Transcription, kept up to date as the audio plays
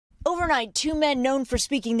Overnight, two men known for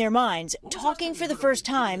speaking their minds, talking for the first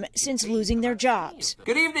time since losing their jobs.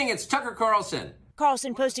 Good evening, it's Tucker Carlson.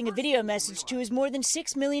 Carlson posting a video message to his more than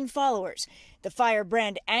 6 million followers. The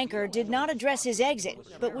firebrand anchor did not address his exit,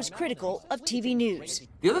 but was critical of TV news.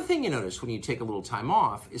 The other thing you notice when you take a little time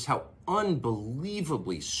off is how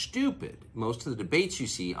unbelievably stupid most of the debates you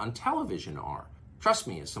see on television are. Trust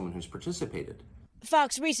me, as someone who's participated.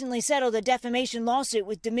 Fox recently settled a defamation lawsuit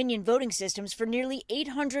with Dominion Voting Systems for nearly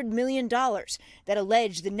 $800 million that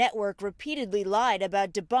alleged the network repeatedly lied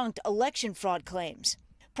about debunked election fraud claims.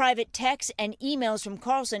 Private texts and emails from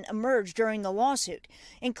Carlson emerged during the lawsuit,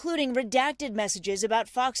 including redacted messages about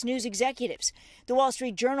Fox News executives. The Wall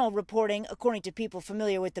Street Journal reporting, according to people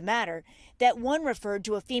familiar with the matter, that one referred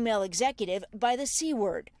to a female executive by the C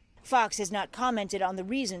word. Fox has not commented on the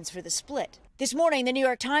reasons for the split. This morning, the New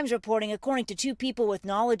York Times reporting, according to two people with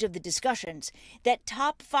knowledge of the discussions, that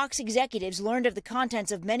top Fox executives learned of the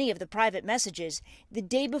contents of many of the private messages the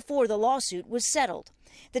day before the lawsuit was settled.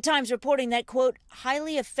 The Times reporting that, quote,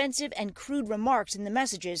 highly offensive and crude remarks in the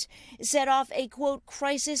messages set off a, quote,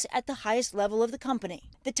 crisis at the highest level of the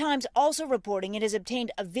company. The Times also reporting it has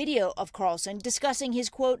obtained a video of Carlson discussing his,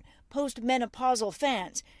 quote, post-menopausal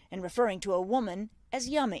fans and referring to a woman as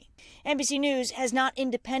yummy. NBC News has not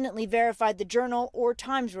independently verified the Journal or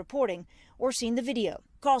Times reporting or seen the video.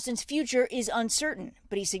 Carlson's future is uncertain,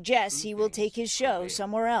 but he suggests he will take his show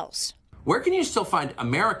somewhere else. Where can you still find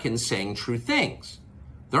Americans saying true things?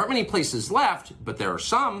 There aren't many places left, but there are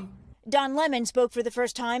some. Don Lemon spoke for the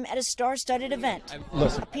first time at a star-studded event,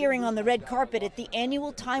 appearing on the red carpet at the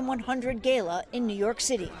annual Time 100 Gala in New York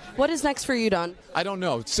City. What is next for you, Don? I don't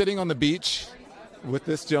know. Sitting on the beach with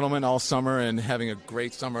this gentleman all summer and having a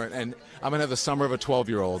great summer, and I'm going to have the summer of a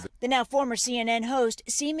 12-year-old. The now former CNN host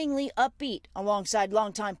seemingly upbeat alongside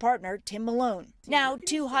longtime partner Tim Malone. Now,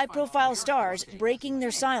 two high-profile stars breaking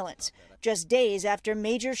their silence just days after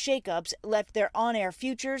major shakeups left their on-air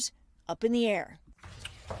futures up in the air.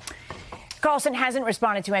 Carlson hasn't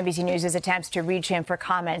responded to NBC News' attempts to reach him for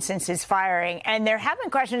comment since his firing. And there have been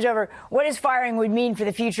questions over what his firing would mean for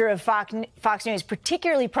the future of Fox News,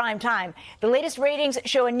 particularly prime time. The latest ratings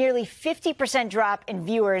show a nearly 50% drop in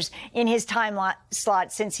viewers in his time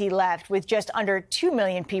slot since he left, with just under 2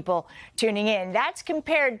 million people tuning in. That's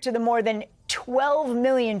compared to the more than 12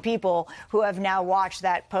 million people who have now watched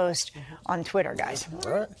that post on Twitter, guys.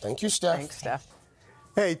 All right. Thank you, Steph. Thanks, Steph.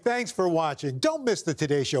 Hey, thanks for watching. Don't miss the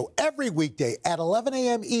Today Show every weekday at 11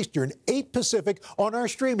 a.m. Eastern, 8 Pacific on our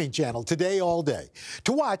streaming channel, Today All Day.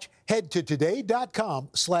 To watch, head to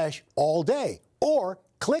today.com/allday or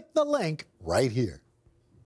click the link right here.